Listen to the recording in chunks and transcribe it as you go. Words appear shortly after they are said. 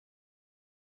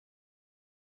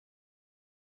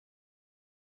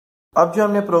अब जो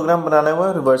हमने प्रोग्राम बनाना है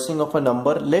वो reversing of a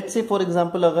number. Let's say for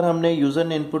example अगर हमने यूजर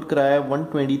ने इनपुट कराया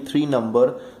 123 नंबर,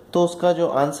 तो उसका जो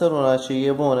आंसर होना चाहिए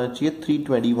वो होना चाहिए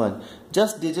 321।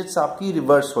 जस्ट डिजिट्स आपकी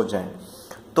रिवर्स हो जाएं।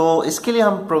 तो इसके लिए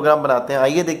हम प्रोग्राम बनाते हैं।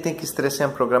 आइए देखते हैं किस तरह से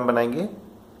हम प्रोग्राम बनाएंगे।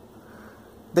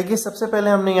 देखिए, सबसे पहले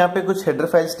हमने यहाँ पे कुछ हेडर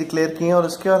फाइल्स डिक्लेयर किए हैं और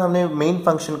उसके बाद हमने मेन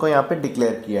फंक्शन को यहाँ पे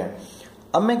डिक्लेयर किया है।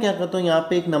 अब मैं क्या करता हूँ, यहाँ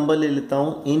पे एक नंबर ले लेता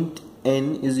हूँ int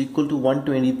n is equal to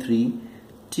 123।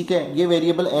 ठीक है, ये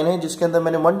वेरिएबल n है जिसके अंदर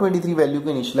मैंने 123 वैल्यू को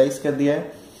इनिशियलाइज कर दिया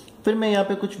है। फिर मैं यहाँ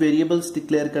पे कुछ वेरिएबल्स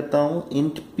डिक्लेयर करता हूँ,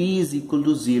 int p is equal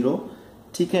to 0।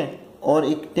 ठीक है, और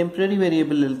एक टेम्पररी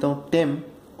वेरिएबल ले लेता हूँ टेम्प,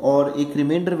 और एक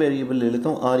रिमाइंडर वेरिएबल ले लेता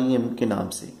हूँ rem के नाम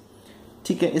से।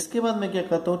 ठीक है, इसके बाद मैं क्या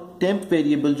करता हूँ, टेम्प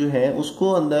वेरिएबल जो है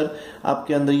उसको अंदर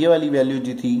आपके अंदर ये वाली वैल्यू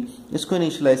जो थी इसको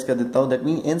इनिशियलाइज कर देता हूँ। दैट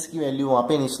मीन एन की वैल्यू वहां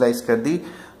पे इनिशियलाइज कर दी,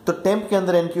 तो टेम्प के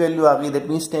अंदर एन की वैल्यू आ गई। दैट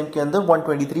मीन्स टेम्प के अंदर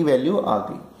 123 वैल्यू आ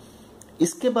गई।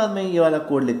 इसके बाद मैं ये वाला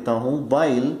कोड लिखता हूं,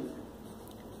 while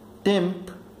temp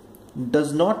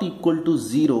does not equal to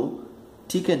 0।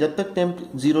 ठीक है, जब तक टेम्प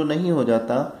 0 नहीं हो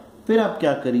जाता फिर आप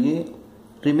क्या करिए,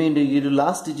 रिमाइंडर ये जो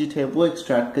लास्ट डिजिट है वो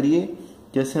एक्सट्रैक्ट करिए,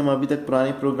 जैसे हम अभी तक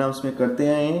पुराने प्रोग्राम्स में करते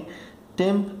आए हैं,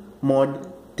 टेम्प मॉड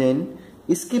 10।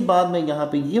 इसके बाद में यहां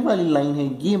पे ये वाली लाइन है,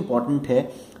 ये इंपॉर्टेंट है,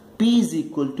 p is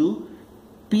equal to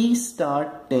p star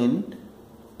 10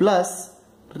 plus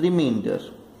remainder.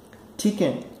 ठीक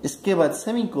है, इसके बाद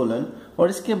सेमीकोलन, और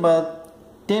इसके बाद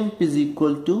temp is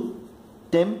equal to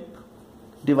temp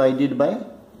divided by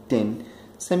 10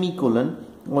 semicolon,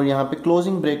 और यहाँ पे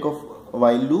closing break of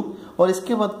while loop. और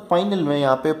इसके बाद फाइनल में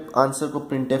यहाँ पे आंसर को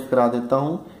प्रिंट एफ करा देता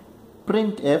हूँ।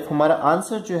 प्रिंट एफ, हमारा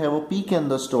आंसर जो है वो p के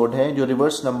अंदर स्टोर्ड है, जो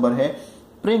रिवर्स नंबर है।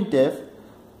 प्रिंट एफ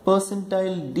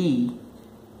परसेंटाइल d,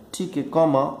 ठीक है,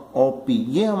 कॉमा और p,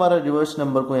 ये हमारा रिवर्स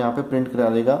नंबर को यहाँ पे प्रिंट करा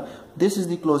देगा। This is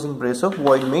the closing brace of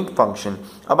void main function.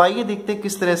 अब आइए देखते हैं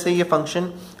किस तरह से ये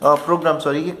फंक्शन प्रोग्राम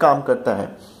ये काम करता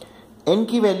है। n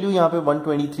की वैल्यू यहाँ पे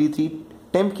 123 थी,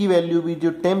 टेम्प की वैल्यू भी, जो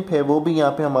टेम्प है वो भी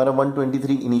यहाँ पे हमारा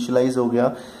 123 इनिशियलाइज हो गया।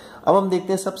 अब हम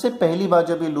देखते हैं, सबसे पहली बार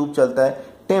जब ये लूप चलता है,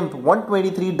 temp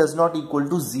 123 does not equal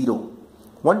to 0,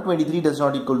 123 does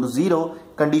not equal to 0,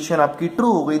 condition आपकी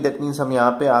ट्रू हो गई। दैट मीन्स हम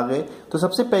यहाँ पे आ गए। तो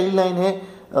सबसे पहली लाइन है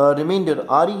reminder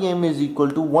rem is equal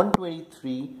to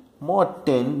 123 mod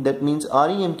 10। That means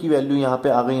rem की वैल्यू यहाँ पे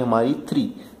आ गई हमारी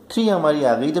 3 हमारी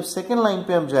आ गई। जब सेकेंड लाइन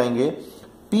पे हम जाएंगे,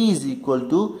 p is equal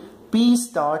to p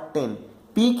star 10,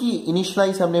 p की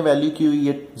इनिशियलाइज हमने वैल्यू की हुई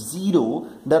है 0।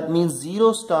 दैट मीन्स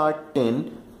 0 स्टार 10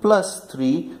 प्लस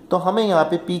 3, तो हमें यहाँ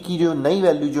पे p की जो नई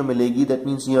वैल्यू जो मिलेगी, दैट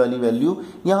मीन्स ये वाली वैल्यू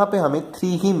यहाँ पे हमें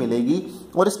 3 ही मिलेगी।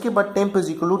 और इसके बाद temp is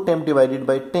equal to temp divided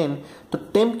by 10। तो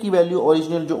टेम्प की वैल्यू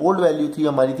ओरिजिनल जो ओल्ड वैल्यू थी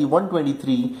हमारी थी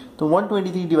 123, तो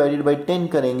 123 डिवाइडेड बाय 10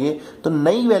 करेंगे तो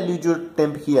नई वैल्यू जो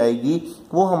टेम्प की आएगी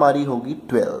वो हमारी होगी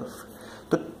 12।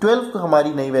 तो 12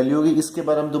 हमारी नई वैल्यू होगी। इसके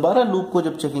बाद हम दोबारा लूप को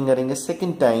जब चेकिंग करेंगे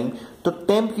सेकंड टाइम, तो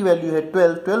टेम्प की वैल्यू है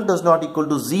 12 does not equal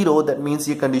to 0। That means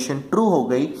ये कंडीशन ट्रू हो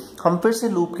गई। हम फिर से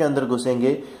लूप के अंदर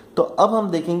घुसेंगे, तो अब हम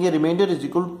देखेंगे reminder is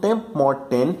equal to temp mod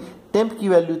 10। Temp की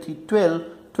वैल्यू थी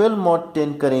 12 मॉड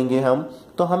 10 करेंगे हम,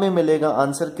 तो हमें मिलेगा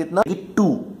आंसर कितना, 2।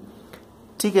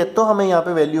 ठीक है, तो हमें यहाँ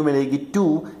पे वैल्यू मिलेगी 2।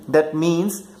 दैट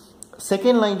मीन्स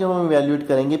सेकेंड लाइन जब हम इवैल्यूएट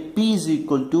करेंगे, p is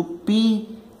equal to p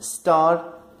star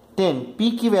 10, p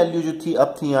की वैल्यू जो थी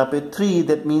अब थी यहाँ पे 3।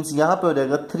 दैट मीन्स यहाँ पे हो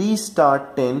जाएगा 3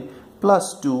 star 10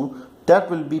 plus 2,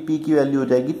 that will be, p की वैल्यू हो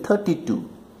जाएगी 32।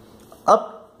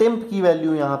 अब टेम्प की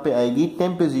वैल्यू यहाँ पे आएगी,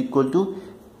 temp is equal to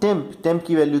temp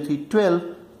की वैल्यू थी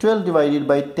 12 डिवाइडेड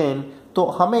बाई 10, तो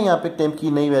हमें यहाँ पे टेम्प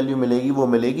की नई वैल्यू मिलेगी, वो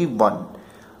मिलेगी 1।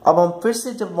 अब हम फिर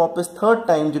से जब वापस थर्ड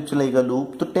टाइम जब चलेगा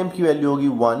लूप, तो टेम्प की वैल्यू होगी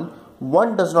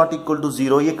 1 डज नॉट इक्वल टू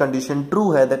 0, ये कंडीशन ट्रू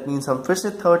है। दैट मीन्स हम फिर से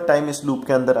थर्ड टाइम इस लूप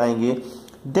के अंदर आएंगे,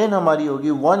 देन हमारी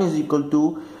होगी 1 इज इक्वल टू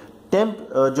टेम्प,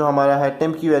 जो हमारा है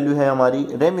टेम्प की वैल्यू है हमारी,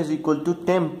 RAM is equal to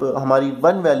temp हमारी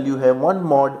 1 वैल्यू है 1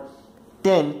 मॉड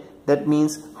 10। दैट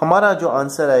मीन्स हमारा जो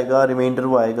आंसर आएगा रिमाइंडर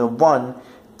वो आएगा 1।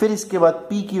 फिर इसके बाद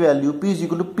p की value, p is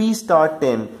equal to p star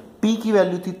 10, p की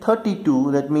वैल्यू थी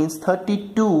 32। That means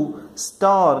 32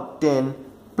 star 10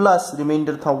 plus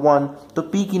remainder था 1, तो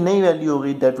p की नई वैल्यू हो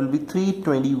गई, दैट विल बी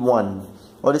 321।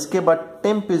 और इसके बाद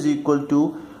टेम्प इज इक्वल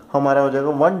टू हमारा हो जाएगा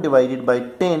 1 divided by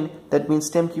 10। That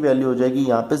means temp की वैल्यू हो जाएगी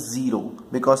यहाँ पे 0,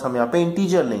 बिकॉज हम यहाँ पे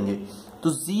इंटीजर लेंगे। तो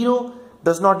 0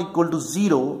 does not equal to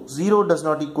 0 does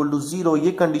not equal to 0,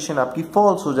 ये कंडीशन आपकी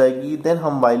फॉल्स हो जाएगी। देन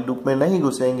हम वाइल लूप में नहीं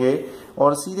घुसेंगे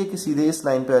और सीधे के सीधे इस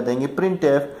लाइन पे आ जाएंगे, print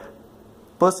F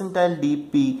percentile D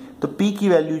p। तो p की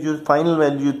वैल्यू जो फाइनल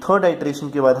वैल्यू थर्ड आइटरेशन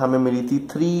के बाद हमें मिली थी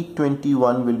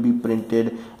 321 will be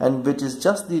printed, and which is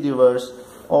just the reverse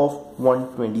of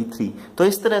 123। तो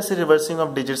इस तरह से रिवर्सिंग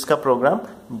ऑफ डिजिट्स का प्रोग्राम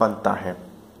बनता है।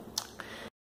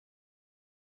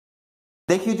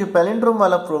 देखिए जो पैलिंड्रोम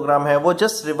वाला प्रोग्राम है वो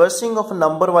जस्ट रिवर्सिंग ऑफ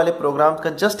नंबर वाले प्रोग्राम का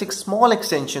जस्ट एक स्मॉल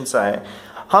एक्सटेंशन सा है।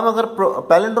 हम अगर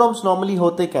पैलिंड्रोम्स नॉर्मली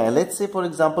होते क्या है, let's say for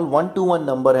example 1 to 1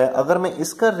 number है, अगर मैं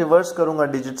इसका रिवर्स करूंगा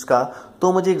डिजिट्स का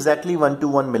तो मुझे एग्जैक्टली 1 to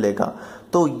 1 मिलेगा।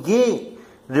 तो ये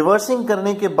रिवर्सिंग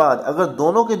करने के बाद अगर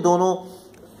दोनों के दोनों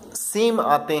सेम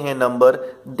आते हैं नंबर,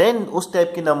 देन उस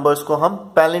टाइप के नंबर्स को हम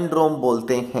पैलिंड्रोम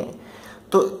बोलते हैं।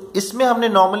 तो इसमें हमने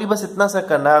नॉर्मली बस इतना सा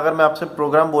करना है। अगर मैं आपसे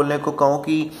प्रोग्राम बोलने को कहूं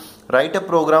कि right a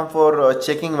programme for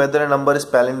checking weather a number is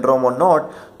palindrome और नॉट,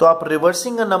 तो आप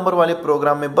रिवर्सिंग अ नंबर वाले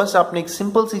प्रोग्राम में बस आपने एक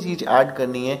सिंपल सी चीज ऐड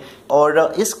करनी है और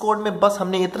इस कोड में बस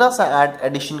हमने इतना सा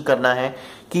एडिशन करना है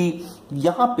कि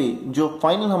यहाँ पे जो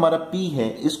फाइनल हमारा p है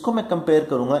इसको मैं कंपेयर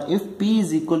करूंगा if p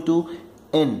is equal to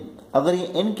n। अगर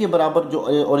ये n के बराबर जो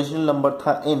ओरिजिनल नंबर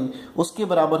था n उसके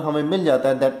बराबर हमें मिल जाता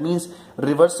है, that means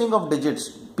reversing of digits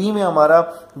p में हमारा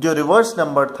जो रिवर्स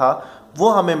नंबर था वो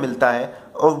हमें मिलता है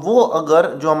और वो अगर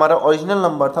जो हमारा ओरिजिनल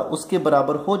नंबर था उसके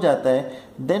बराबर हो जाता है,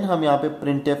 देन हम यहाँ पे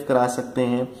प्रिंटफ करा सकते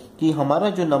हैं कि हमारा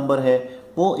जो नंबर है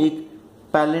वो एक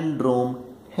पैलिंड्रोम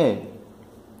है।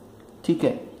 ठीक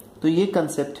है, तो ये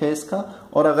कंसेप्ट है इसका।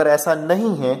 और अगर ऐसा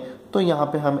नहीं है तो यहाँ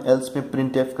पे हम एल्स में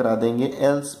प्रिंटफ करा देंगे,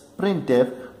 else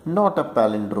printf not a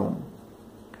palindrome,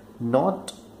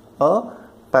 not a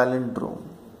palindrome.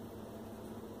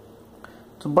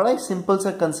 तो बड़ा ही सिंपल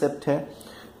सा कंसेप्ट है।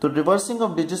 तो रिवर्सिंग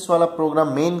ऑफ डिजिट्स वाला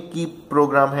प्रोग्राम मेन की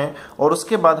प्रोग्राम है और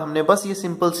उसके बाद हमने बस ये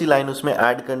सिंपल सी लाइन उसमें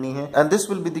ऐड करनी है and this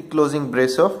will be the closing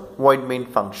brace of void main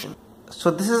function.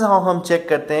 So this is how हम चेक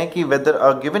करते हैं कि weather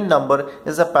a given number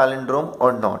is a palindrome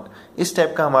और नॉट। इस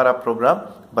टाइप का हमारा प्रोग्राम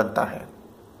बनता है।